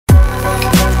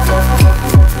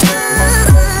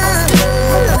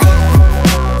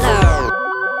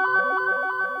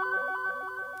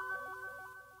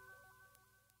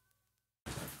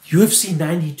UFC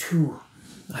 92.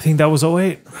 I think that was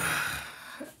 08.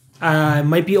 It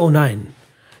might be 09.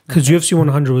 Because UFC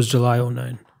 100 was July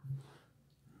 09.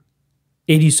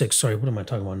 86, sorry, what am I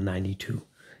talking about? 92.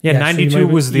 Yeah, 92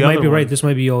 was the other one. You might be right, this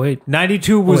might be 08.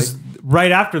 92 was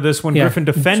right after this when Griffin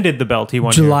defended the belt he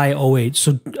won. July 08,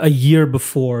 so a year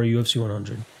before UFC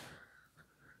 100.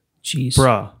 Jeez.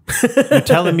 Bruh, you're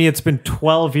telling me it's been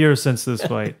 12 years since this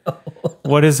fight.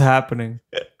 What is happening?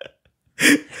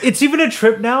 It's even a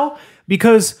trip now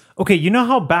because, okay, you know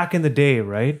how back in the day,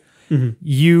 right? Mm-hmm.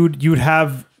 You'd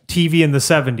have TV in the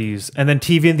 70s and then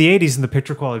TV in the 80s and the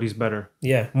picture quality is better.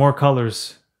 Yeah. More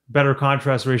colors, better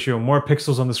contrast ratio, more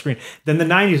pixels on the screen. Then the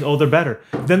 90s, oh, they're better.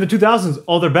 Then the 2000s,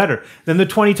 oh, they're better. Then the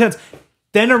 2010s.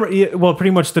 Then, well,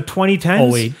 pretty much the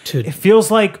 2010s. It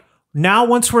feels like now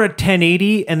once we're at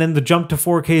 1080 and then the jump to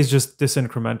 4K is just this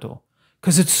incremental.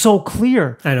 Because it's so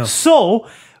clear. I know. So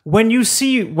when you're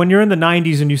in the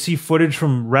 90s and you see footage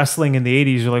from wrestling in the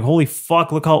 80s, you're like, holy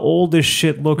fuck, look how old this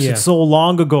shit looks. Yeah. It's so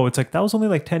long ago. It's like, that was only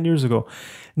like 10 years ago.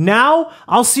 Now,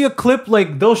 I'll see a clip,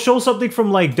 like, they'll show something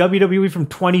from like WWE from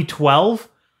 2012,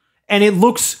 and it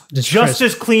looks just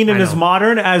as clean and as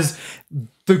modern as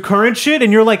the current shit,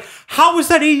 and you're like, how was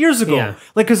that 8 years ago? Yeah.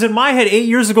 Like, because in my head, 8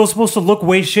 years ago was supposed to look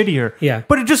way shittier. Yeah.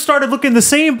 But it just started looking the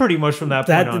same pretty much from that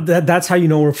point on. That's how you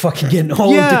know we're fucking getting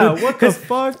old. Yeah, dude. what the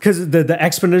fuck? Because the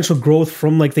exponential growth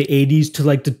from like the 80s to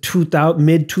like the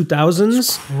mid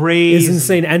 2000s crazy. Is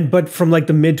insane. But from like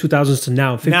the mid 2000s to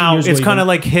now, 50 now years it's later, kind of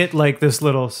like hit like this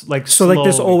little like so slow. Like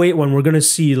this 08 one, we're gonna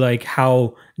see like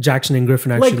how Jackson and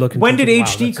Griffin actually look. When did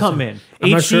HD come in? I'm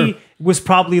not sure. Was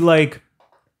probably like,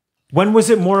 when was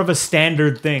it more of a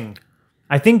standard thing?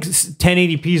 I think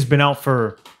 1080p has been out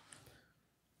for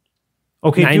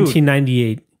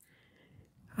 1998.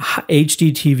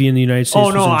 HD TV in the United States. Oh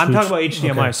no, I'm talking about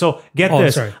HDMI. Okay. So get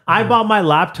this. Sorry. I bought my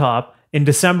laptop in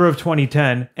December of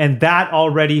 2010, and that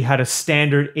already had a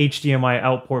standard HDMI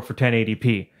out port for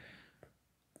 1080p.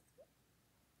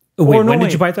 Wait, when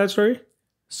did you buy that?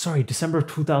 Sorry, December of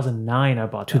 2009 I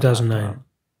bought that 2009. laptop.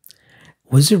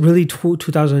 Was it really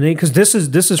 2008? Because this is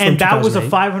from and that was a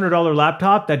 $500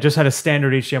 laptop that just had a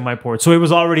standard HDMI port, so it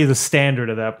was already the standard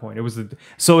at that point. It was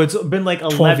so it's been like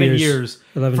 11 years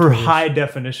for high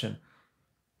definition.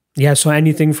 Yeah, so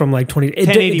anything from like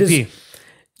 1080p.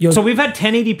 So we've had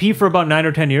 1080p for about 9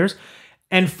 or 10 years,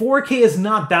 and 4K is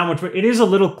not that much. It is a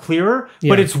little clearer,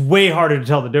 but it's way harder to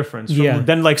tell the difference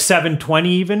than like 720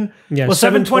 even. Yeah, well,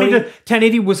 720 to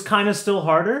 1080 was kind of still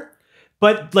harder.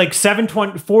 But like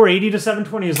 480 to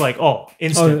 720 is like,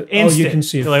 instant. Oh, you can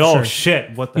see it. You're like, oh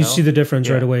shit, what the hell? You see the difference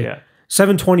right away. Yeah.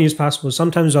 720 is possible.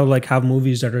 Sometimes I'll like have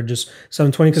movies that are just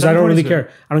 720 because I don't really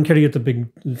care. I don't care to get the big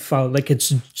file. Like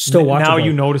it's still watchable. Now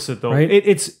you notice it though.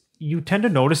 Right? You tend to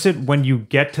notice it when you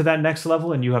get to that next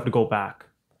level and you have to go back.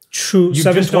 True.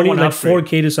 720, like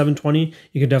 4K to 720,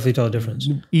 you can definitely tell the difference.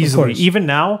 Easily. Even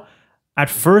now,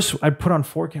 at first, I'd put on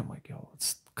 4K. I'm like, yo,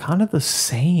 it's kind of the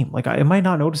same. Like, am I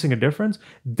not noticing a difference?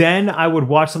 Then I would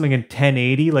watch something in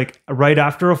 1080, like right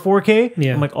after a 4K.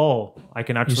 Yeah. I'm like, oh, I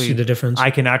can actually see the difference.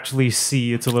 I can actually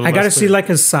see it's a little. I gotta see like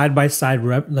a side by side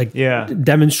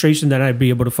demonstration that I'd be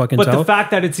able to fucking tell. But the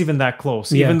fact that it's even that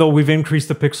close, even though we've increased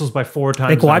the pixels by 4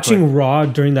 times, like watching Raw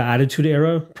during the Attitude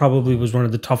Era probably was one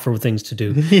of the tougher things to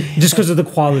do, just because of the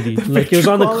quality. Like it was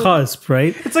on the cusp,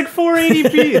 right? It's like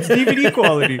 480p. It's DVD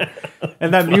quality,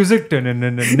 and that music. I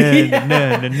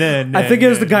think it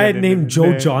was the guy named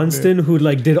Joe Johnston who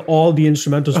like did all the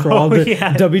instrumentals for all the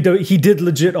WWE. He did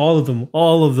legit all of them,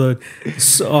 all of the. It was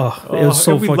so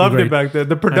fucking great. We loved it back then.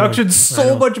 The production's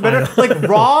so much better. Like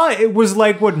Raw, it was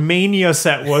like what Mania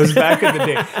set was back in the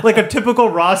day. Like a typical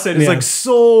Raw set is like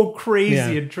so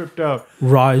crazy and tripped out.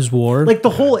 Raw is War. Like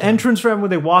the whole entrance ramp when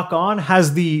they walk on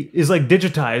is like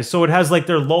digitized, so it has like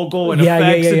their logo and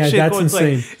effects and shit. That's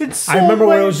insane. Like, it's so I remember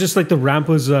where it was just like the ramp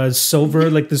was silver,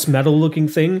 like this metal looking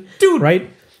thing, dude. Right?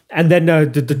 And then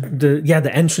the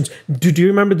entrance. Do you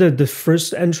remember the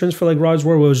first entrance for like Raw's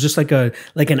War where it was just like an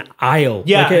aisle?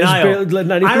 Yeah, like an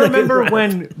aisle. I remember like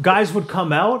when guys would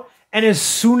come out, and as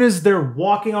soon as they're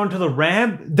walking onto the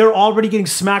ramp, they're already getting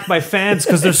smacked by fans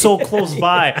because they're so close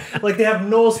by. Like they have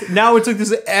no. Now it's like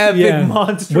this epic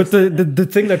monster. But the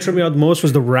thing that tripped me out the most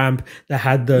was the ramp that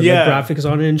had the graphics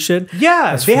on it and shit.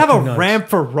 Yeah, they have a ramp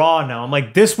for Raw now. I'm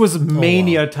like, this was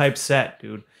Mania type set,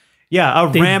 dude. Yeah, a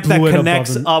ramp that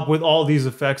connects up with all these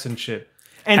effects and shit.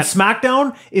 And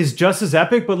SmackDown is just as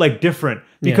epic, but like different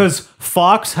because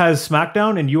Fox has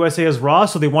SmackDown and USA has Raw,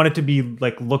 so they want it to be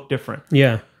like look different.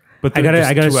 Yeah, but I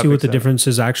gotta see what the difference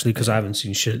is actually because I haven't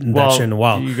seen shit in a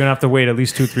while. You're gonna have to wait at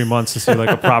least 2-3 months to see like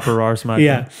a proper Raw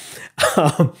SmackDown.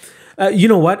 Yeah. You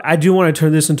know what? I do want to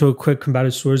turn this into a quick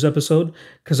Combative Sewers episode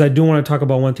because I do want to talk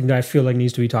about one thing that I feel like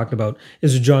needs to be talked about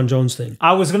is the John Jones thing.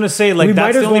 I was gonna say like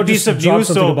that's the only piece of news.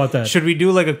 So about that. Should we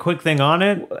do like a quick thing on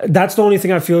it? That's the only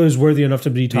thing I feel is worthy enough to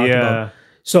be talked about.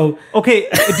 So okay,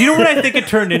 do you know what I think it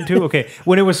turned into? Okay,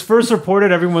 when it was first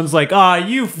reported, everyone's like,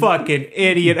 you fucking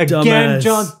idiot again, dumbass.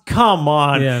 John, come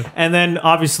on. Yeah. And then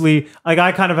obviously, like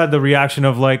I kind of had the reaction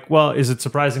of like, well, is it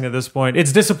surprising at this point?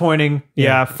 It's disappointing.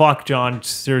 Yeah, fuck John,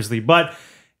 seriously, but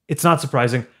it's not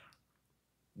surprising.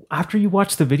 After you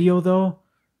watch the video, though,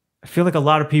 I feel like a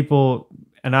lot of people.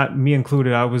 And me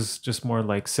included, I was just more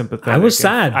like sympathetic. I was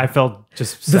sad. I felt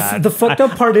just sad. The fucked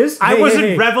up part is I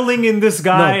wasn't reveling in this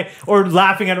guy or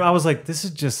laughing at him. I was like, this is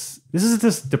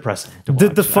just depressing.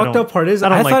 The fucked up part is I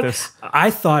don't like this. I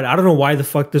thought I don't know why the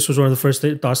fuck this was one of the first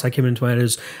thoughts that came into my head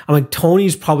is I'm like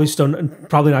Tony's probably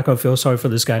not going to feel sorry for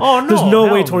this guy. Oh no, there's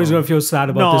no way Tony's going to feel sad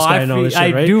about this guy and all this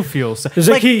shit, right? I do feel sad. It's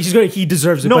like he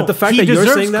deserves it. No, but the fact that you're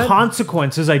saying that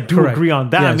consequences, I do agree on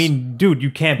that. Yes. I mean, dude,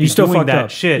 you can't be doing that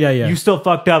shit. Yeah. You still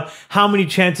fucked up. How many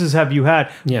chances have you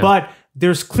had? Yeah. But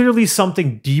there's clearly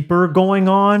something deeper going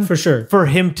on for sure for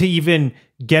him to even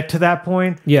get to that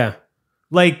point. Yeah,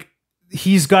 like.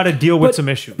 He's got to deal with some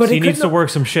issues. But he needs to work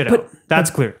some shit out. That's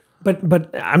clear. But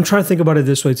I'm trying to think about it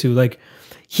this way too. Like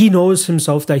he knows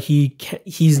himself that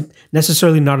he's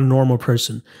necessarily not a normal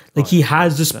person. Like he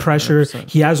has this pressure. 100%.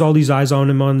 He has all these eyes on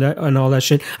him on that and all that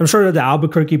shit. I'm sure that the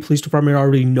Albuquerque Police Department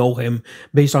already know him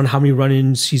based on how many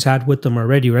run-ins he's had with them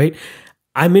already, right?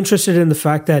 I'm interested in the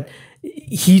fact that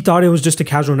he thought it was just a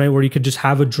casual night where he could just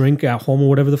have a drink at home or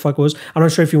whatever the fuck it was. I'm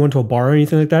not sure if he went to a bar or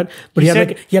anything like that, but he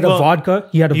had a vodka.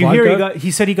 He had a vodka.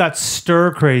 He said he got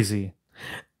stir crazy.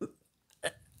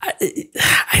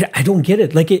 I don't get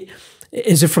it. Like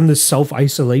is it from the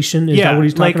self-isolation? Is that what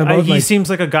he's talking about? He seems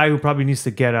like a guy who probably needs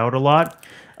to get out a lot.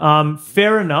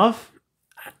 Fair enough,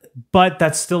 but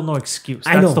that's still no excuse.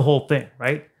 That's the whole thing,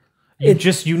 right?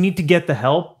 You need to get the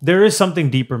help. There is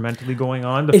something deeper mentally going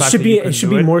on. It should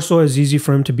be more so as easy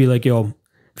for him to be like, yo,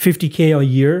 $50K a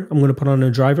year, I'm going to put on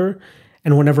a driver.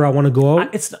 And whenever I want to go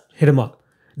out, hit him up.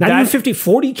 Not even 50,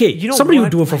 40K. Somebody would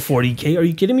do it for 40K. Are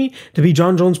you kidding me? To be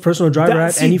John Jones' personal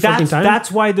driver any fucking time?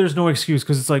 That's why there's no excuse.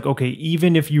 Because it's like, okay,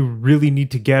 even if you really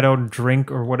need to get out and drink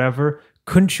or whatever,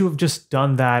 couldn't you have just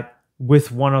done that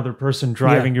with one other person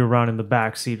driving you around in the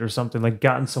back seat or something, like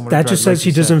gotten someone that just says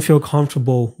he doesn't feel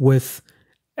comfortable with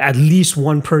at least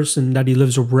one person that he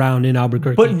lives around in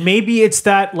Albuquerque. But maybe it's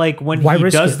that like when he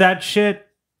does that shit,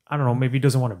 I don't know, maybe he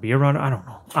doesn't want to be around. I don't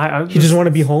know. He doesn't want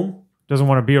to be home. Doesn't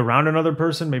want to be around another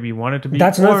person. Maybe he wanted to be.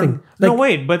 That's nothing. No,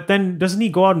 wait, but then doesn't he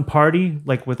go out and party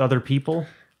like with other people?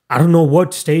 I don't know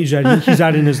what stage that he's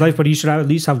at in his life, but he should at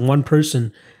least have one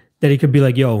person that he could be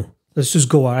like, yo, let's just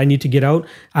go out. I need to get out.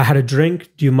 I had a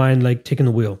drink. Do you mind like taking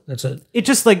the wheel? That's it. It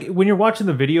just like when you're watching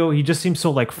the video, he just seems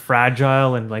so like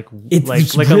fragile and like really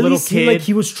a little kid. Like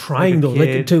he was trying though.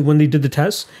 Like when they did the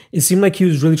test, it seemed like he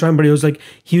was really trying, but it was like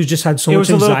he just had so much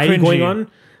anxiety going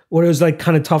on. Or it was like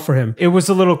kind of tough for him. It was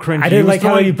a little cringy. I didn't like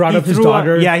how he brought up his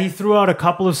daughter. He threw out a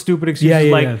couple of stupid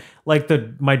excuses. Like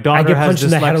my daughter has dyslexia. I get punched in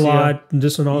the head a lot. And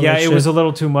this and all. Yeah, it was a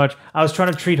little too much. I was trying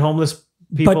to treat homeless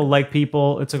people like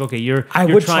people. It's like, okay, you're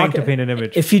trying to paint an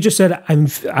image. If he just said,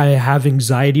 I have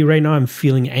anxiety right now, I'm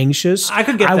feeling anxious, I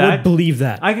could get that. I would believe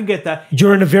that. I could get that.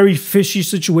 You're in a very fishy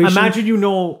situation.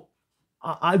 Imagine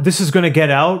this is going to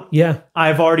get out. Yeah.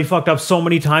 I've already fucked up so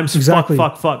many times. Exactly.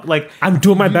 Fuck. Like I'm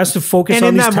doing my best to focus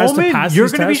on these tests. And in that moment, you're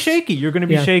going to be shaky. You're going to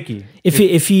be shaky.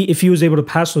 If he was able to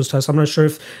pass those tests, I'm not sure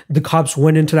if the cops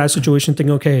went into that situation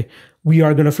thinking, okay, we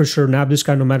are going to for sure nab this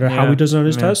guy no matter how he does on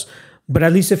his test. But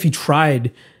at least if he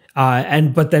tried,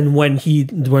 but then when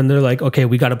they're like, okay,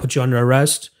 we got to put you under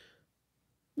arrest.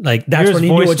 Like that's when he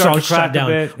knew it's all shut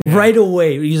down right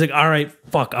away. He's like, all right,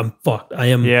 fuck, I'm fucked. I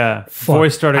am. Yeah. Fucked.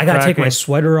 Voice started. I gotta take my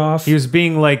sweater off. He was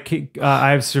being like,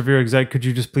 I have severe anxiety. Could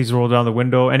you just please roll down the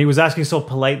window? And he was asking so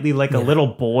politely, like a little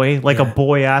boy, like a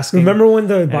boy asking. Remember when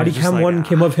the body cam one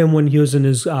came of him when he was in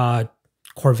his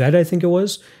Corvette, I think it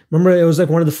was. Remember, it was like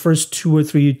one of the first 2 or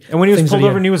 3. And when he was pulled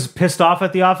over and he was pissed off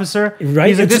at the officer, right?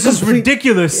 He's like, "This is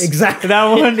ridiculous." Exactly. That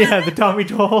one, the Tommy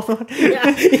Toll one.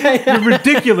 You're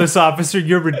ridiculous, officer.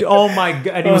 Oh my god.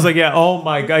 And he was like, "Yeah, oh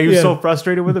my god." He was so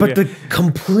frustrated with him. But the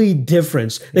complete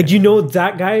difference, like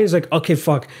that guy is like, "Okay,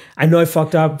 fuck. I know I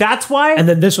fucked up." That's why. And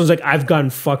then this one's like, "I've gotten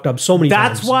fucked up so many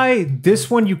times." That's why this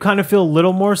one you kind of feel a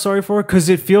little more sorry for, because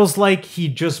it feels like he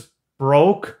just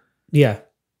broke. Yeah.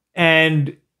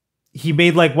 And he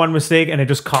made like one mistake and it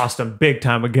just cost him big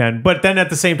time again. But then at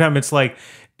the same time, it's like,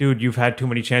 dude, you've had too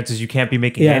many chances. You can't be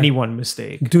making any one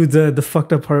mistake. Dude, the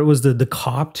fucked up part was the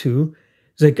cop too.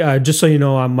 He's like, just so you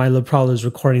know, my Prowler is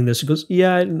recording this. He goes,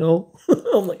 yeah, I know.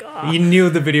 I'm like, He knew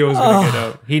the video was going to get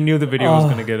out. He knew the video was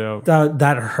going to get out.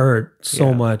 That hurt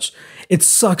so much. It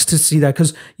sucks to see that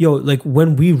because, like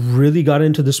when we really got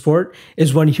into the sport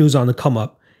is when he was on the come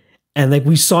up. And like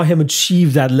we saw him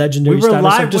achieve that legendary status. We were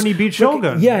live when he beat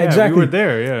Shogun. Yeah, exactly. We were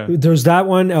there, yeah. There was that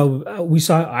one. We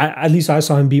saw, at least I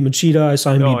saw him beat Machida. I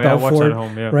saw him beat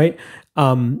Belfort, right?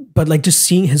 But like just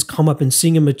seeing his come up and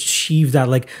seeing him achieve that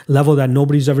like level that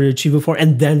nobody's ever achieved before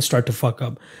and then start to fuck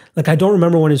up. Like I don't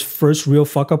remember when his first real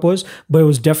fuck up was, but it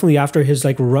was definitely after his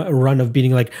like run of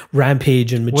beating like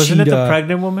Rampage and Machida. Wasn't it the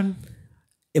pregnant woman?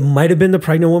 It might have been the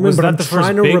pregnant woman, but I'm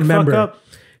trying to remember. Fuck up?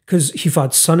 Because he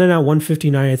fought Sonnen at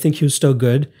 159. I think he was still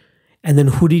good. And then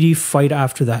who did he fight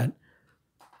after that?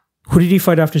 Who did he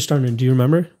fight after Starman? Do you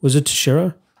remember? Was it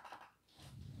Teixeira?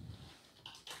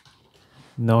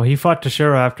 No, he fought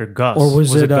Teixeira after Gus. Or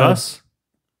was it Gus?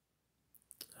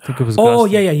 I think it was Gus. Oh,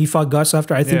 yeah. He fought Gus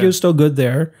after. I think he was still good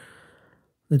there.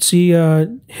 Let's see.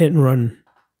 Hit and run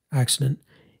accident.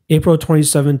 April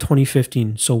 27,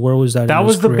 2015. So where was that? That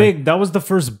was that was the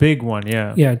first big one,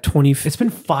 yeah. Yeah, It's been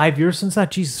 5 years since that.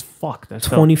 Jesus fuck. That's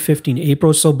 2015,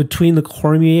 April. So between the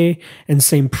Cormier and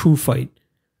St. Preux fight.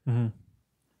 Mm-hmm.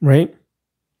 Right?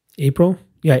 April?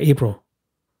 Yeah, April.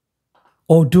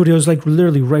 Oh, dude, it was like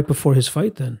literally right before his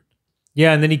fight then.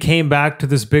 Yeah, and then he came back to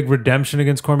this big redemption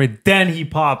against Cormier. Then he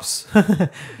pops.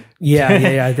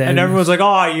 Yeah. Then, and everyone's like,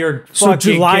 "Oh, you're so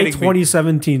July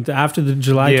 2017." After the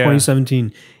July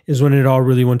 2017 is when it all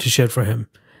really went to shit for him.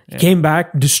 He came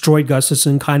back, destroyed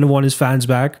Gustafsson, kind of won his fans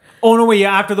back. Oh no, wait!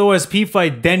 Yeah, after the OSP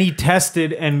fight, then he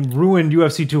tested and ruined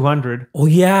UFC 200. Oh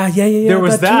yeah. There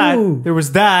was that. There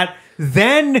was that.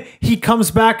 Then he comes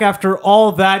back after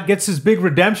all that, gets his big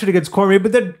redemption against Cormier,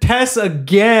 but then tests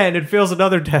again and fails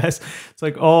another test. It's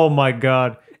like, oh my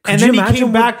god. And then he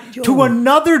came back to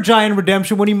another giant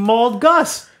redemption when he mauled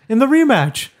Gus in the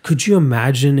rematch. Could you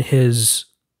imagine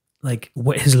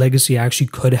what his legacy actually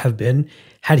could have been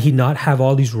had he not have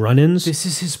all these run-ins? This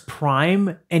is his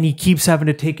prime, and he keeps having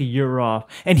to take a year off.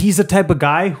 And he's the type of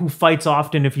guy who fights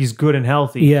often if he's good and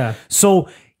healthy. Yeah. So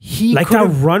he like that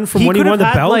run from when he won the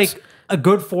belt? Like a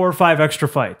good 4 or 5 extra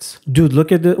fights. Dude,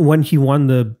 look at when he won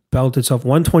the belt itself.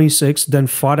 126, then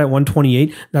fought at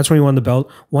 128. That's when he won the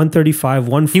belt. 135,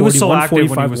 140,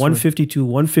 145, 152,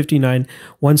 159,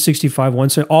 165,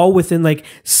 170, all within like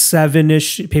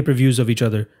 7-ish pay-per-views of each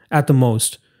other at the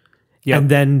most. Yep.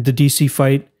 And then the DC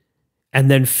fight,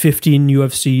 and then 15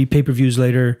 UFC pay-per-views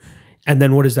later. And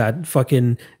then what is that?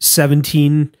 Fucking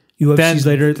 17 UFCs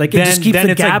later. Like it just keeps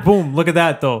the gap. Like, boom, look at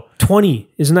that though. 20.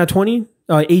 Isn't that 20?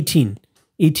 18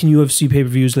 UFC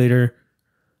pay-per-views later,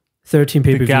 13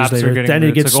 pay-per-views later. Then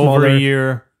it gets smaller. Over a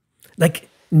year. Like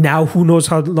now, who knows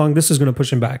how long this is going to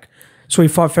push him back? So he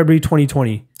fought February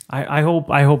 2020. I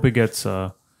hope it gets.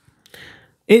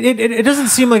 It doesn't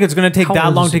seem like it's going to take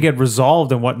that long to get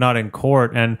resolved and whatnot in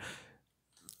court, and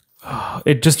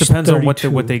it just depends on what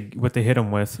they hit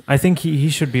him with. I think he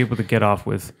should be able to get off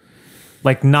with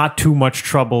like not too much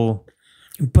trouble.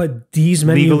 But these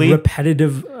many legally,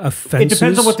 repetitive offenses. It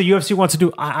depends on what the UFC wants to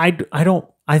do. I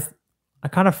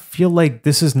kind of feel like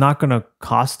this is not going to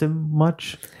cost him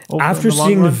much. After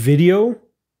seeing the video,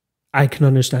 I can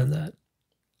understand that.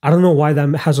 I don't know why that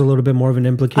has a little bit more of an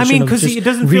implication. I mean, because it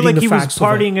doesn't feel like he was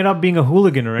partying it up, being a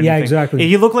hooligan or anything. Yeah, exactly.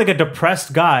 He looked like a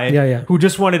depressed guy who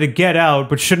just wanted to get out,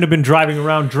 but shouldn't have been driving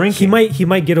around drinking. He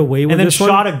might get away with this and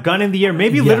then shot a gun in the air,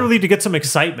 maybe literally to get some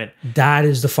excitement. That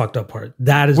is the fucked up part.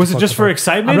 Was it just for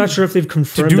excitement? I'm not sure if they've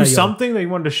confirmed to do something. They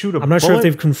wanted to shoot a bullet. I'm not sure if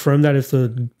they've confirmed that if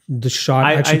the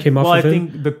shot actually came off. Well, I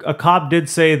think a cop did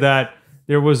say that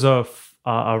there was a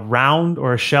round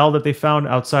or a shell that they found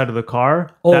outside of the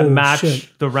car that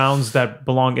matched the rounds that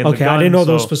belong in the gun. I didn't know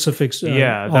those specifics.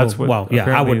 That's what. Wow. Yeah,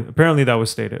 apparently that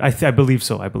was stated. I believe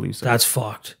so. That's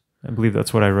fucked. I believe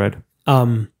that's what I read.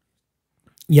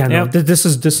 This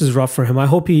is rough for him. I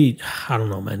hope I don't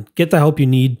know, man. Get the help you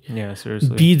need. Yeah,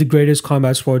 seriously. Be the greatest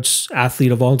combat sports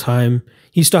athlete of all time.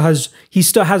 He still has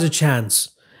a chance.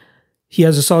 He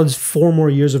has a solid 4 more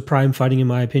years of prime fighting, in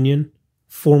my opinion.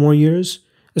 4 more years.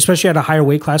 Especially at a higher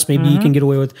weight class, maybe he can get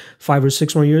away with 5 or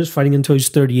 6 more years fighting until he's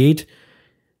 38.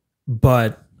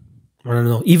 But I don't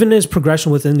know. Even his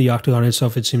progression within the octagon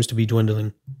itself, it seems to be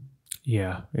dwindling.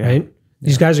 Yeah. Right?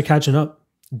 These guys are catching up.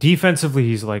 Defensively,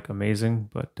 he's like amazing,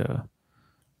 but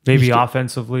maybe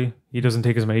offensively, he doesn't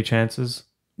take as many chances.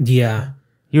 Yeah.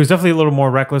 He was definitely a little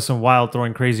more reckless and wild,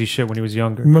 throwing crazy shit when he was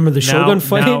younger. Remember the Shogun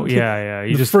fight?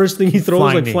 The first thing he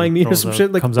throws, like flying knee or some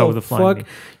shit. Like, comes out with a flying knee.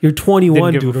 You're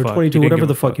 21, dude, or 22, whatever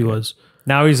the fuck he was.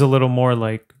 Now he's a little more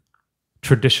like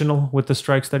traditional with the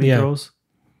strikes that he throws.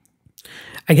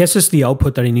 I guess it's the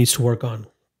output that he needs to work on,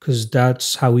 because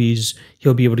that's how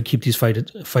he'll be able to keep these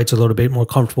fights a little bit more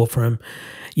comfortable for him.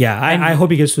 Yeah, I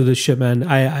hope he gets through this shit, man.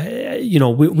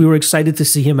 We were excited to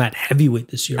see him at heavyweight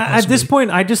this year. At this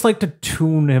point, I just like to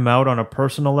tune him out on a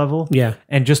personal level. Yeah,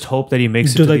 and just hope that he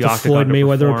makes it do to like the Floyd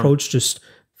Mayweather approach. Just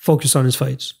focus on his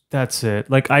fights. That's it.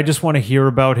 Like, I just want to hear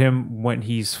about him when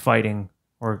he's fighting,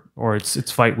 or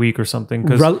it's fight week or something.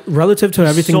 Because relative to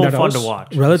everything so that fun else, to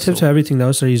watch. Relative to everything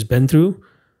else that he's been through,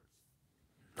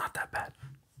 not that bad.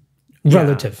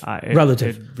 Relative,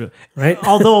 right?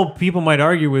 Although people might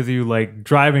argue with you, like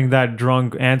driving that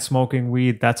drunk and smoking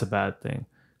weed, that's a bad thing.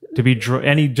 To be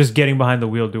just getting behind the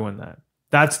wheel doing that.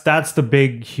 That's the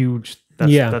big, huge.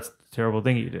 That's the terrible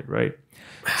thing you did, right?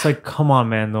 It's like, come on,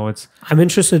 man. Though I'm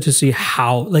interested to see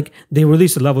how, like, they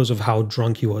released the levels of how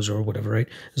drunk he was or whatever, right?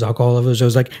 His alcohol levels. It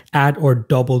was like at or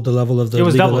double the level of the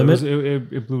legal limit.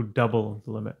 It blew double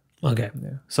the limit. Okay,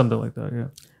 something like that. Yeah.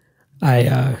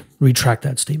 I retract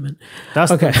that statement.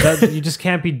 That's okay. You just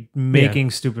can't be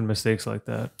making stupid mistakes like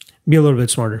that. Be a little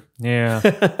bit smarter. Yeah.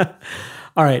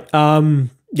 All right.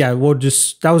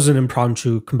 That was an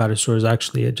impromptu combative stories.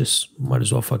 Actually, it just might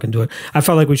as well fucking do it. I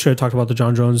felt like we should have talked about the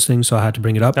John Jones thing, so I had to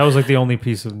bring it up. That was like the only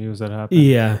piece of news that happened.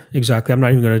 Yeah, exactly. I'm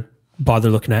not even going to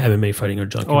bother looking at MMA fighting or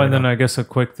junkie. And then I guess a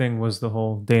quick thing was the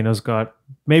whole Dana's got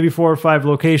maybe 4 or 5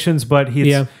 locations, but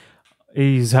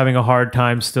he's having a hard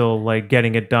time still, like,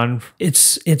 getting it done.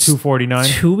 It's 249.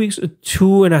 2 weeks,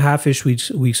 2.5-ish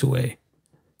weeks away.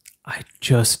 I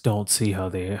just don't see how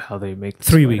they make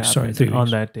 3 weeks. Sorry, 3 weeks on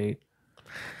that date.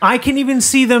 I can even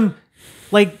see them,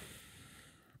 like,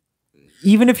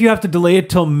 even if you have to delay it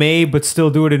till May, but still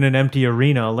do it in an empty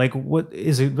arena. Like, what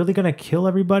is it really going to kill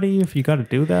everybody if you got to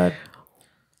do that?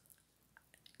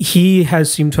 He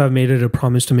has seemed to have made it a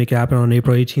promise to make it happen on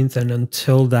April 18th, and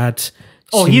until that.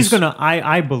 He's gonna.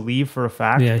 I believe for a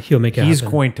fact. Yeah, he'll make it. He's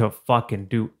happen. going to fucking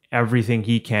do everything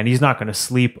he can. He's not going to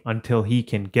sleep until he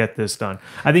can get this done.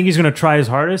 I think he's going to try his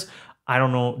hardest. I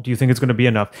don't know. Do you think it's going to be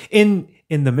enough in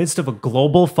the midst of a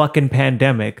global fucking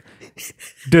pandemic?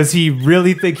 Does he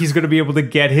really think he's going to be able to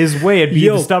get his way and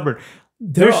be stubborn?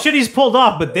 There's shit he's pulled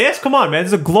off, but come on, man.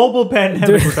 It's a global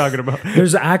pandemic we're talking about.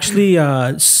 There's actually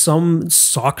some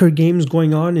soccer games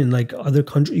going on in like other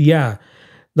countries. Yeah.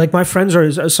 Like some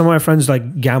of my friends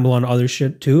like gamble on other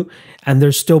shit too, and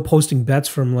they're still posting bets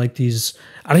from like these.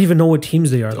 I don't even know what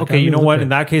teams they are. Like, okay, you know what? In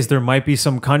that case, there might be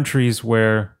some countries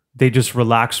where they just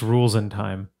relax rules in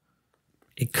time.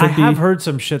 It could be. I have heard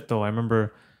some shit though. I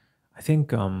remember, I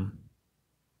think I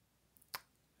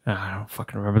don't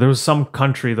fucking remember. There was some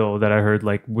country though that I heard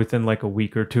like within like a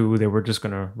week or two they were just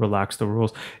gonna relax the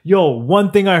rules. Yo,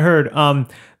 one thing I heard,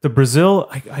 the Brazil,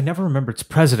 I never remember. It's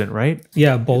president, right?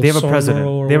 Yeah, both. They have a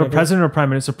president. They have a president or prime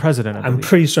minister. President. I'm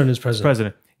pretty certain it's president.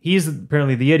 President. He's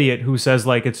apparently the idiot who says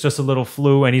like it's just a little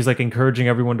flu, and he's like encouraging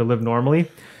everyone to live normally.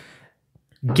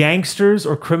 Gangsters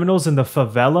or criminals in the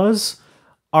favelas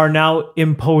are now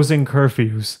imposing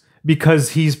curfews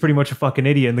because he's pretty much a fucking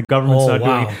idiot and the government's not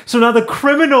doing it. So now the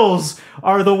criminals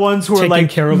are the ones who are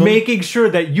like making sure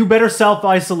that you better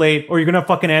self-isolate or you're going to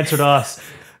fucking answer to us.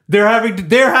 They're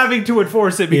having to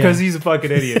enforce it because he's a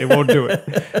fucking idiot. It won't do it.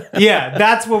 Yeah,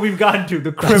 that's what we've gotten to.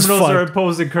 The criminals are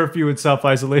imposing curfew and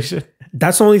self-isolation.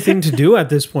 That's the only thing to do at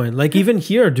this point. Like even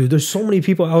here, dude, there's so many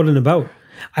people out and about.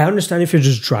 I understand if you're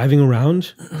just driving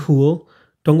around, cool.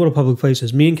 Don't go to public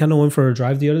places. Me and Kendall went for a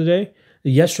drive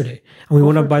yesterday, and we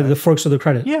went up by the Forks of the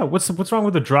Credit. Yeah, what's wrong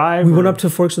with the drive? We went up to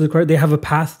Forks of the Credit. They have a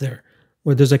path there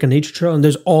where there's like a nature trail, and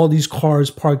there's all these cars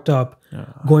parked up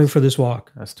going for this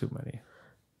walk. That's too many.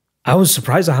 I was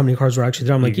surprised at how many cars were actually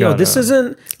there. I'm like, this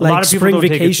isn't like spring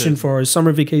vacation or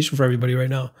summer vacation for everybody right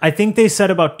now. I think they said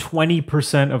about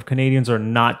 20% of Canadians are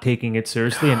not taking it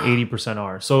seriously and 80%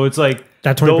 are. So it's like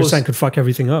that 20% could fuck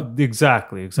everything up.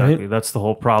 Exactly. Right? That's the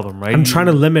whole problem, right? I'm trying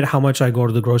to limit how much I go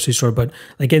to the grocery store, but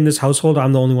like in this household,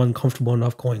 I'm the only one comfortable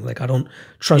enough going. Like I don't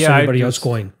trust anybody else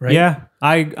going, right? Yeah.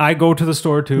 I go to the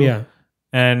store too. Yeah.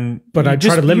 But I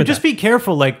try to limit just be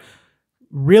careful. Like,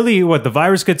 really, the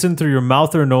virus gets in through your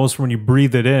mouth or nose when you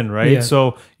breathe it in, right? Yeah.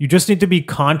 So you just need to be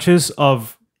conscious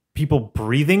of people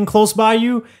breathing close by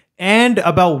you and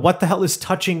about what the hell is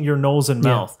touching your nose and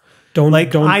mouth. Don't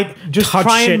just touch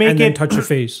try and make then touch your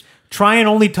face. Try and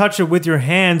only touch it with your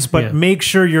hands, but make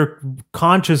sure you're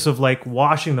conscious of like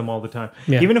washing them all the time.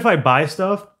 Yeah. Even if I buy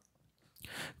stuff,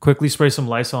 quickly spray some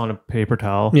Lysol on a paper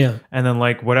towel. Yeah. And then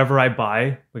like whatever I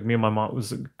buy, like me and my mom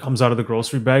comes out of the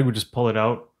grocery bag, we just pull it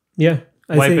out. Yeah.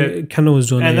 I think Kendall was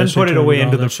doing and then put it away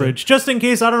into the fridge. Just in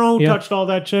case, I don't know who touched all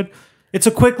that shit. It's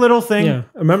a quick little thing. Yeah,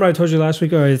 remember I told you last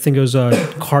week, or I think it was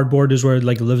cardboard is where it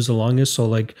like lives the longest. So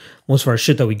like most of our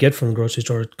shit that we get from the grocery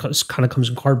store kind of comes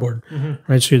in cardboard,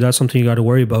 right? So that's something you got to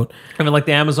worry about. I mean, like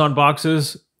the Amazon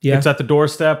boxes. Yeah. It's at the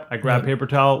doorstep. I grab paper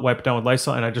towel, wipe it down with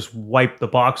Lysol, and I just wipe the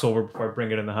box over before I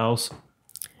bring it in the house.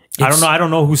 I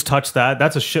don't know who's touched that.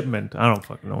 That's a shipment. I don't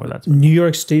fucking know where that's been. New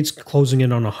York State's closing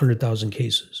in on 100,000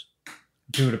 cases.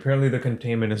 Dude, apparently the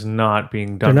containment is not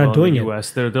being done. They're not doing in the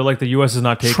US. They're like the US is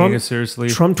not taking it seriously.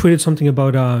 Trump tweeted something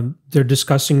about they're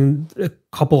discussing a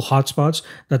couple hotspots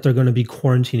that they're going to be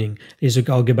quarantining. He's like,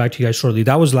 I'll get back to you guys shortly.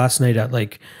 That was last night at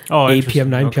like 8 p.m.,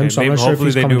 9 p.m. So I'm not sure if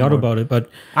he's coming out about it, but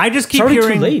I just keep it's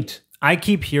hearing too late. I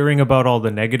keep hearing about all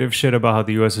the negative shit about how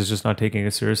the US is just not taking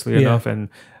it seriously enough, and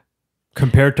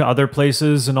compared to other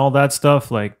places and all that stuff,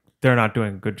 like they're not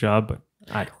doing a good job, but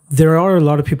I don't. There are a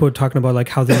lot of people talking about like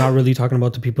how they're not really talking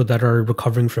about the people that are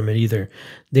recovering from it either.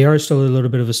 They are still a little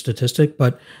bit of a statistic,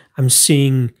 but I'm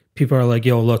seeing people are like,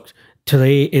 yo, look,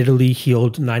 today Italy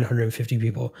healed 950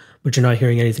 people, but you're not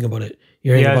hearing anything about it.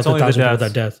 You're hearing about the 1,000 people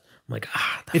that death. I'm like,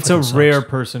 it's a rare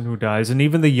person who dies. And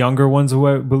even the younger ones who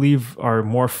I believe are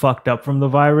more fucked up from the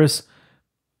virus,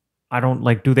 I don't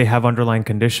like, do they have underlying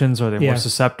conditions? Or are they more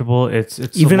susceptible? It's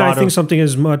even I think something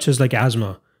as much as like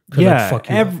asthma. Yeah,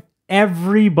 like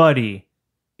everybody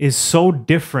is so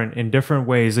different in different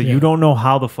ways that you don't know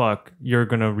how the fuck you're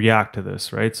going to react to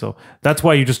this, right? So that's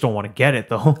why you just don't want to get it,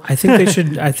 though. I think they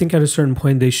should, I think at a certain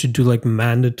point they should do like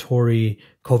mandatory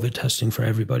COVID testing for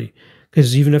everybody.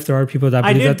 Because even if there are people that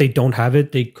believe that they don't have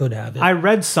it, they could have it. I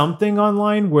read something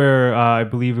online where I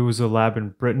believe it was a lab in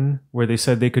Britain where they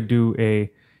said they could do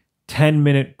a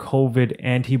 10-minute COVID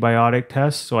antibiotic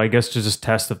test. So I guess to just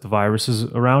test if the virus is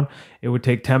around, it would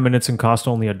take 10 minutes and cost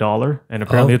only $1. And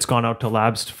apparently it's gone out to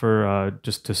labs for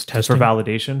just to for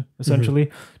validation, essentially,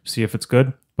 to see if it's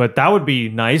good. But that would be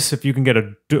nice if you can get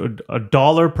a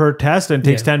dollar per test and it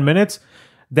takes 10 minutes.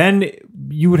 Then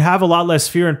you would have a lot less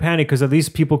fear and panic because at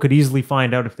least people could easily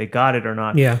find out if they got it or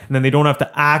not. Yeah. And then they don't have to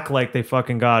act like they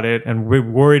fucking got it and we're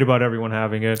worried about everyone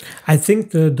having it. I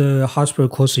think the hospital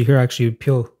close to here, actually,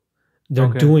 Peel, they're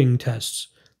doing tests.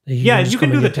 Yeah, you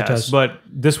can do the test, but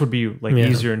this would be like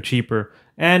easier and cheaper.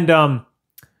 And oh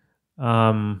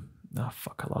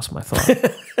fuck, I lost my thought.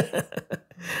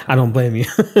 I don't blame you.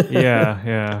 yeah.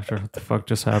 After what the fuck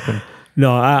just happened.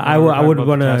 No, I would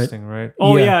want to testing, right?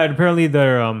 Oh yeah, and apparently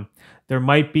there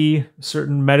might be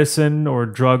certain medicine or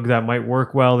drug that might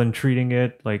work well in treating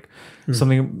it, like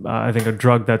something I think a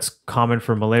drug that's common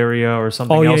for malaria or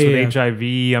something else with HIV.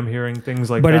 I'm hearing things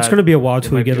like that. But it's going to be a while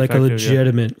till we get like a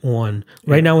legitimate one.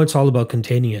 Right now, it's all about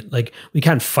containing it. Like we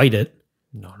can't fight it.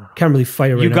 No. Can't really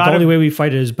fight it right now. The only way we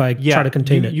fight it is by try to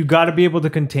contain it. You got to be able to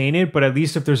contain it, but at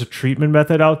least if there's a treatment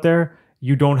method out there,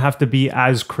 you don't have to be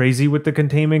as crazy with the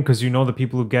containment because you know the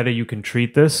people who get it, you can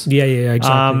treat this. Yeah,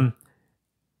 exactly.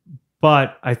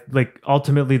 But I like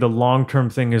ultimately the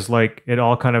long-term thing is like it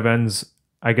all kind of ends,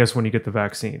 I guess, when you get the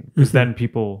vaccine because then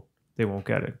people, they won't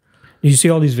get it. You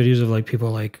see all these videos of like people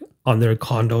like on their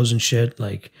condos and shit,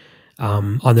 like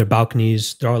on their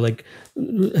balconies, they're all like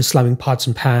slamming pots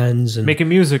and pans and making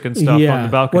music and stuff on the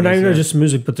balconies. Well, not even just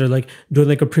music, but they're like doing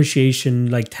like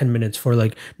appreciation, like 10 minutes for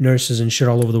like nurses and shit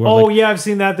all over the world. Oh yeah, I've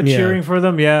seen that. The cheering for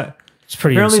them. Yeah. It's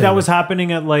pretty Apparently insane. That was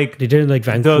happening at like they did it like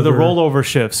Vancouver. The rollover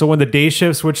shift. So when the day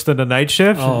shift switched to the night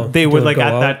shift, they would like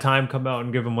at that time come out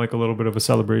and give them like a little bit of a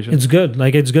celebration. It's good.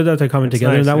 Like it's good that they're coming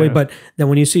together in that way. But then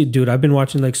when you see, dude, I've been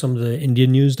watching like some of the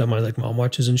Indian news that my like mom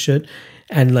watches and shit.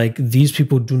 And like these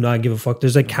people do not give a fuck.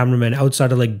 There's like cameramen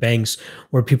outside of like banks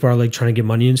where people are like trying to get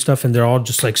money and stuff, and they're all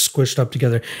just like squished up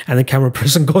together. And the camera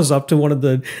person goes up to one of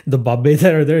the babbe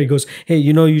that are there. He goes, "Hey,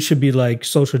 you know you should be like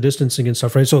social distancing and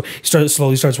stuff, right?" So he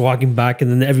slowly starts walking back, and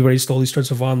then everybody slowly starts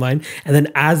to fall in line. And then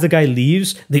as the guy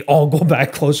leaves, they all go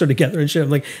back closer together and shit. I'm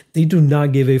like, they do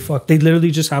not give a fuck. They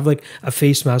literally just have like a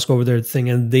face mask over their thing,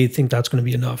 and they think that's going to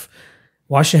be enough.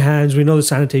 Wash your hands. We know the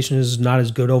sanitation is not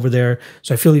as good over there,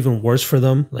 so I feel even worse for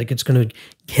them. Like it's gonna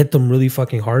hit them really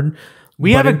fucking hard.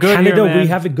 We have it good Canada, here, man. We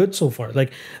have it good so far.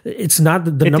 Like it's not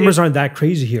the numbers aren't that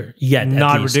crazy here yet.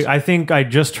 Not ridiculous. I think I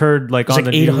just heard like it's on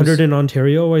like the 800 news, in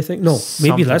Ontario. I think no,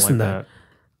 maybe less than like that.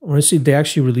 I want to see. They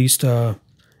actually released on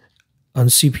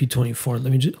CP24.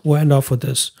 Let me we'll end off with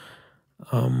this.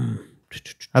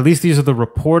 At least these are the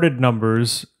reported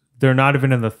numbers. They're not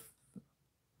even in the.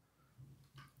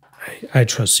 I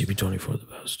trust CP24 the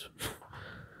best.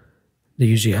 They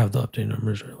usually have the updated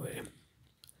numbers right away.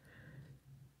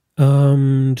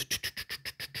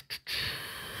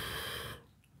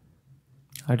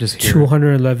 I just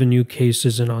 211 new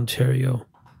cases in Ontario.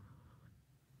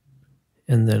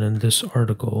 And then in this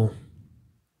article,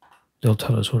 they'll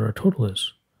tell us what our total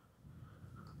is.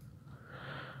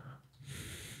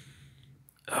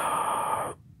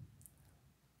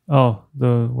 Oh,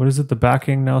 what is it? The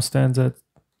backing now stands at.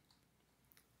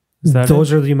 Is that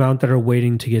Those are the amount that are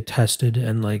waiting to get tested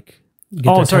and like. Get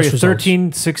their test results.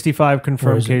 1365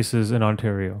 confirmed cases in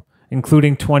Ontario,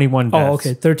 including 21 deaths. Oh, okay.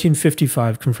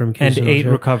 1355 confirmed cases. And 8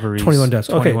 recoveries. 21 deaths.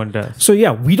 21 deaths. So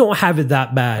yeah, we don't have it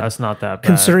that bad. That's not that bad.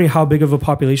 Considering how big of a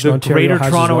population the Ontario has.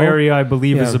 Greater Toronto as well. area, I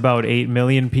believe, is about 8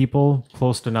 million people,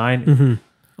 close to 9.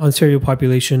 Mm-hmm. Ontario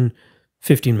population,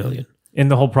 15 million. In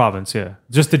the whole province, yeah.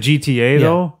 Just the GTA,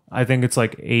 though, I think it's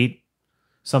like 8.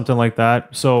 Something like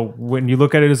that. So when you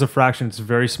look at it as a fraction, it's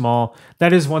very small.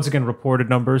 That is, once again, reported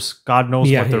numbers. God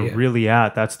knows what they're really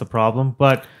at. That's the problem.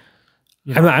 But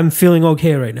you know, I'm feeling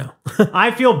okay right now. I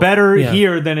feel better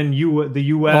here than in the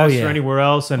U.S. or anywhere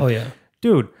else. And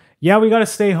dude, we got to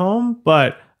stay home,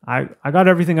 but I got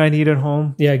everything I need at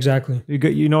home. Yeah, exactly. You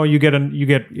get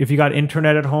if you got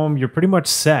internet at home, you're pretty much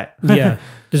set. Yeah.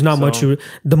 There's not much.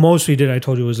 The most we did, I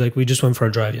told you, was like we just went for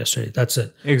a drive yesterday. That's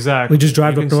it. Exactly. We just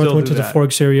drive up north, went to the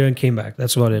Forks area, and came back.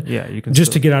 That's about it. Yeah, you can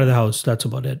just to get out of the house. That's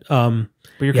about it. But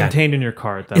you're contained in your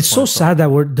car at that It's point, so sad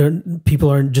that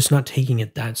people are just not taking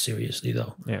it that seriously,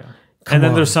 though. Yeah. And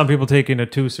then there's some people taking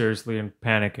it too seriously and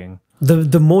panicking.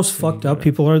 The most fucked up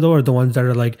people are the ones that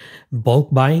are like bulk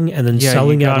buying and then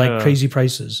selling at like crazy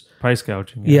prices. Price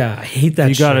gouging. Yeah, I hate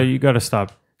that. You gotta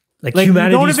stop. Like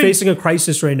humanity's facing a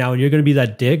crisis right now, and you're going to be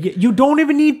that dick. You don't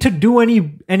even need to do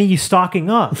any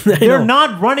stocking up. They're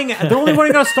not running. They're only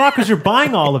running out of stock because you're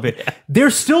buying all of it.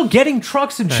 They're still getting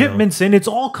trucks and shipments in. It's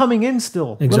all coming in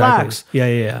still. Exactly. Relax.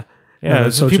 Yeah. Yeah,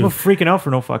 so people freaking out for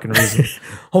no fucking reason.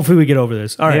 Hopefully we get over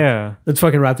this. All right. Yeah. Let's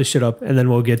fucking wrap this shit up and then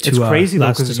we'll get to It's crazy though,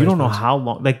 because you don't know how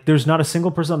long. Like, there's not a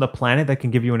single person on the planet that can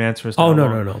give you an answer as to how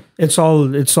long. No. It's all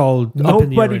up in the air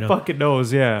Nobody right fucking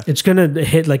knows, yeah. It's gonna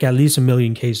hit like at least 1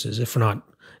 million cases, if not.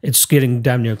 It's getting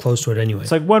damn near close to it anyway.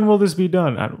 It's like, when will this be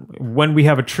done? When we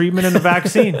have a treatment and a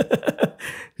vaccine.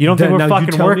 You don't think we're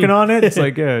fucking working on it? It's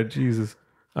like, yeah, Jesus.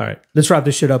 All right, let's wrap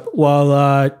this shit up.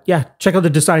 Well, check out the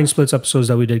Deciding Splits episodes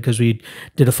that we did because we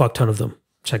did a fuck ton of them.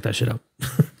 Check that shit out.